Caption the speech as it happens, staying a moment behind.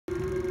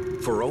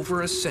For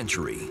over a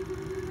century,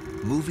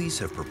 movies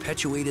have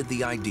perpetuated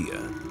the idea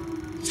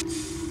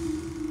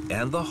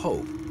and the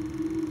hope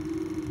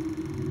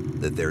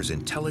that there's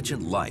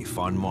intelligent life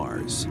on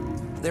Mars.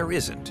 There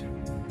isn't,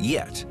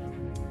 yet.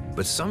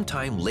 But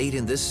sometime late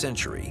in this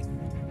century,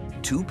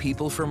 two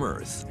people from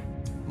Earth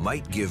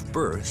might give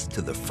birth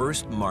to the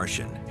first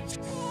Martian,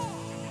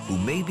 who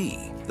may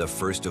be the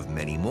first of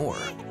many more.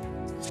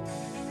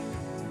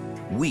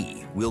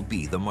 We will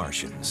be the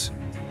Martians.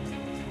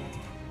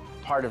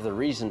 Part of the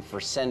reason for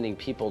sending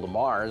people to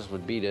Mars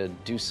would be to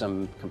do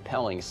some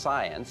compelling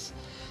science.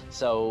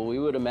 So we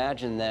would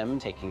imagine them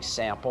taking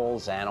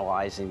samples,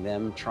 analyzing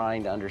them,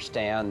 trying to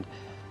understand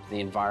the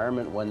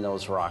environment when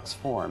those rocks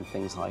form,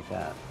 things like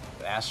that.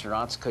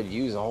 Astronauts could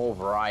use a whole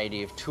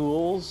variety of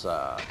tools,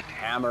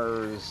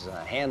 hammers,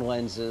 hand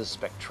lenses,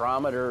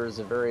 spectrometers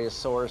of various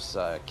sorts,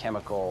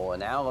 chemical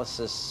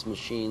analysis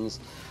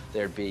machines.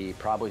 There'd be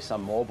probably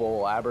some mobile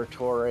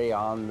laboratory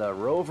on the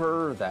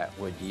rover that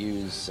would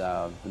use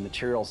the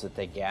materials that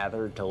they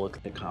gathered to look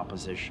at the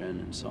composition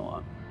and so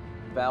on.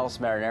 Valles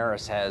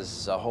Marineris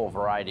has a whole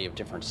variety of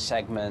different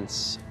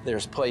segments.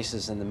 There's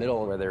places in the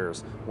middle where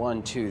there's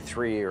 1, 2,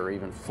 3, or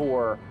even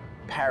 4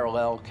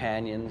 parallel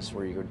canyons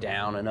where you go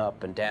down and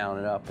up and down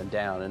and up and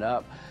down and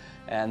up.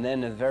 And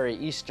then at the very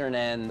eastern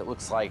end, it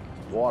looks like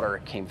water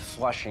came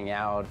flushing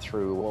out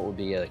through what would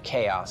be a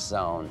chaos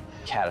zone,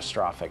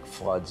 catastrophic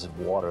floods of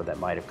water that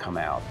might have come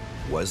out.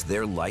 Was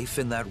there life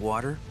in that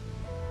water?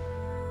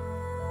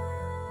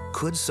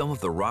 Could some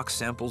of the rock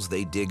samples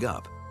they dig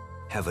up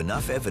have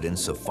enough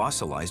evidence of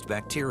fossilized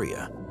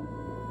bacteria?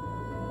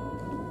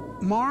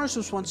 Mars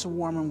was once a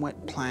warm and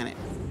wet planet,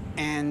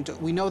 and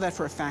we know that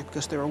for a fact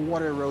because there are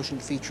water erosion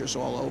features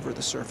all over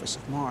the surface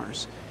of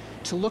Mars.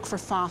 To look for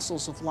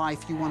fossils of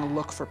life, you want to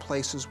look for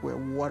places where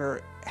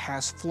water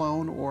has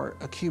flown or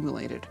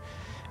accumulated,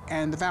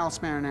 and the Valles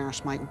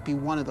Marineris might be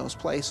one of those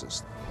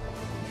places.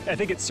 I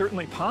think it's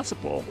certainly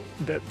possible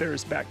that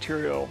there's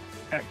bacterial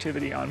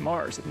activity on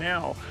Mars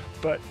now,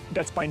 but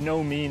that's by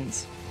no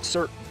means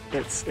certain.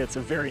 It's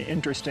a very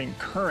interesting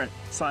current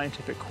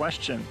scientific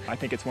question. I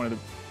think it's one of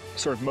the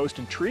sort of most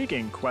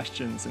intriguing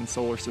questions in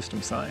solar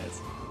system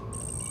science.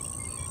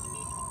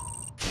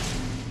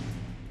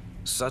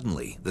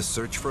 Suddenly, the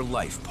search for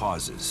life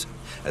pauses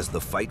as the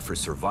fight for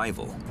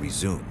survival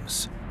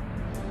resumes.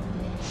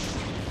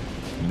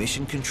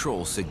 Mission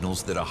Control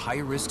signals that a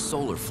high-risk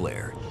solar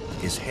flare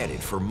is headed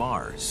for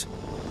Mars.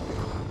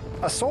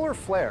 A solar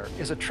flare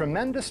is a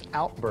tremendous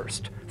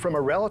outburst from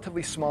a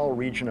relatively small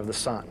region of the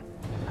sun.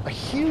 A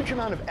huge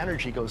amount of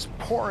energy goes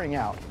pouring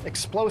out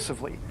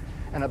explosively,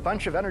 and a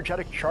bunch of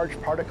energetic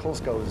charged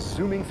particles go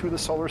zooming through the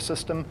solar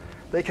system.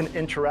 They can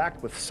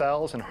interact with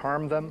cells and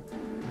harm them.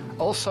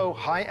 Also,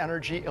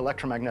 high-energy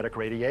electromagnetic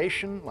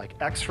radiation, like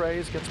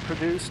X-rays, gets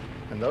produced,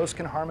 and those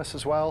can harm us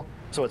as well.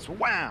 So it's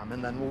wham,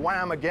 and then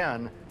wham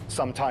again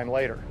sometime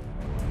later.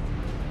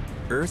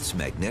 Earth's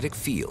magnetic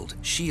field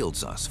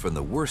shields us from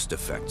the worst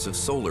effects of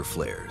solar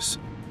flares.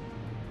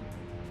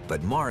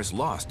 But Mars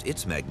lost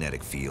its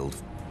magnetic field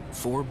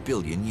 4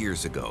 billion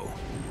years ago.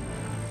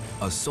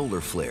 A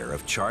solar flare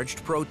of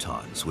charged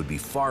protons would be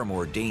far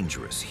more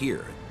dangerous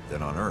here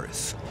than on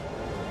Earth.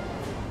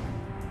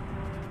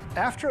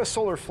 After a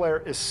solar flare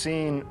is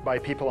seen by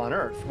people on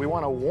Earth, we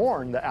want to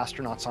warn the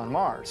astronauts on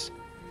Mars.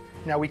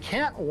 Now, we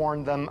can't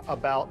warn them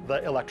about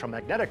the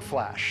electromagnetic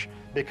flash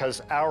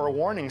because our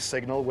warning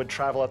signal would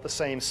travel at the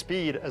same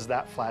speed as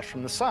that flash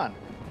from the sun.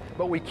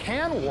 But we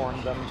can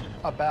warn them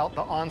about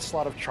the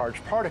onslaught of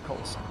charged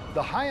particles.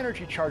 The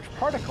high-energy charged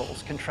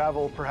particles can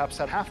travel perhaps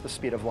at half the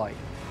speed of light.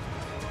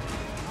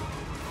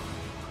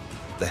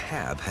 The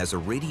HAB has a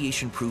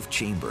radiation-proof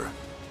chamber,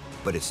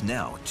 but it's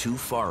now too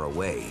far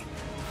away.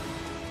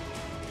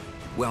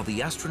 While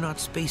the astronaut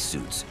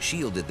spacesuits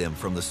shielded them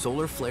from the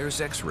solar flare's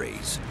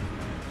X-rays,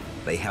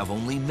 they have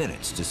only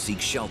minutes to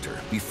seek shelter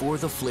before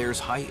the flare's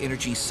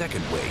high-energy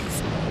second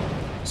wave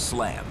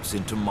slams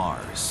into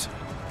Mars.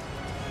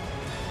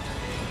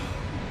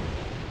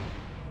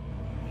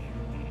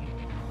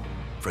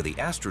 For the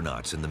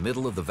astronauts in the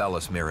middle of the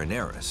Valles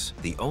Marineris,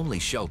 the only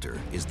shelter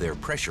is their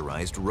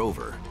pressurized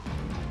rover.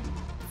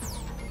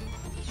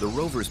 The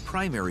rover's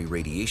primary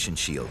radiation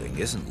shielding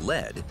isn't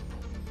lead,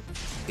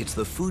 it's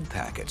the food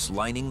packets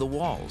lining the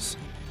walls,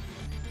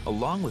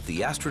 along with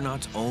the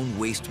astronauts' own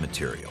waste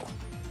material.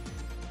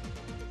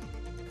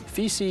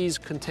 Feces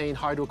contain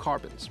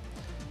hydrocarbons,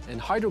 and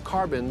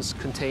hydrocarbons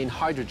contain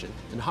hydrogen,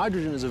 and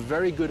hydrogen is a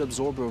very good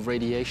absorber of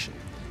radiation.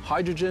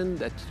 Hydrogen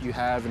that you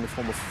have in the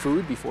form of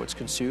food before it's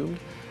consumed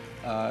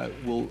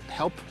will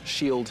help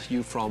shield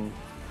you from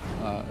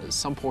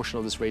some portion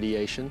of this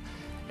radiation.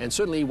 And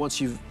certainly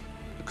once you've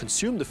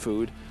consumed the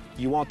food,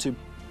 you want to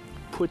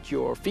put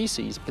your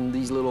feces in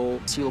these little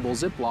sealable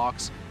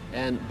Ziplocs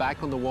and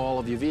back on the wall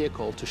of your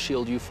vehicle to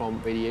shield you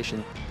from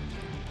radiation.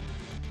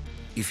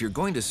 If you're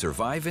going to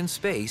survive in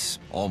space,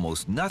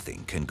 almost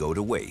nothing can go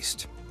to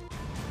waste.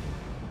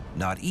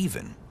 Not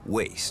even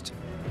waste.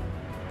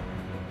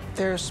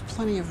 There's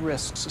plenty of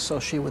risks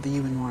associated with the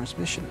human Mars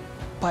mission.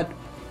 But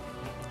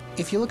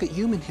if you look at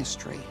human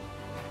history,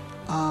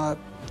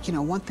 you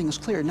know, one thing is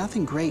clear,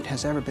 nothing great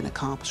has ever been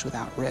accomplished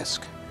without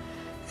risk,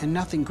 and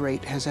nothing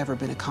great has ever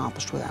been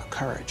accomplished without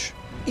courage.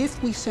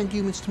 If we send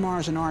humans to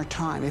Mars in our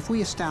time, if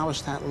we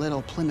establish that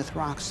little Plymouth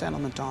Rock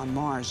settlement on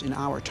Mars in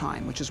our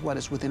time, which is what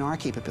is within our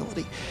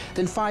capability,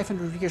 then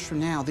 500 years from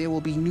now, there will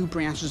be new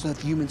branches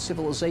of human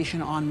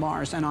civilization on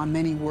Mars and on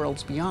many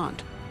worlds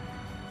beyond.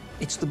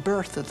 It's the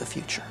birth of the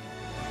future.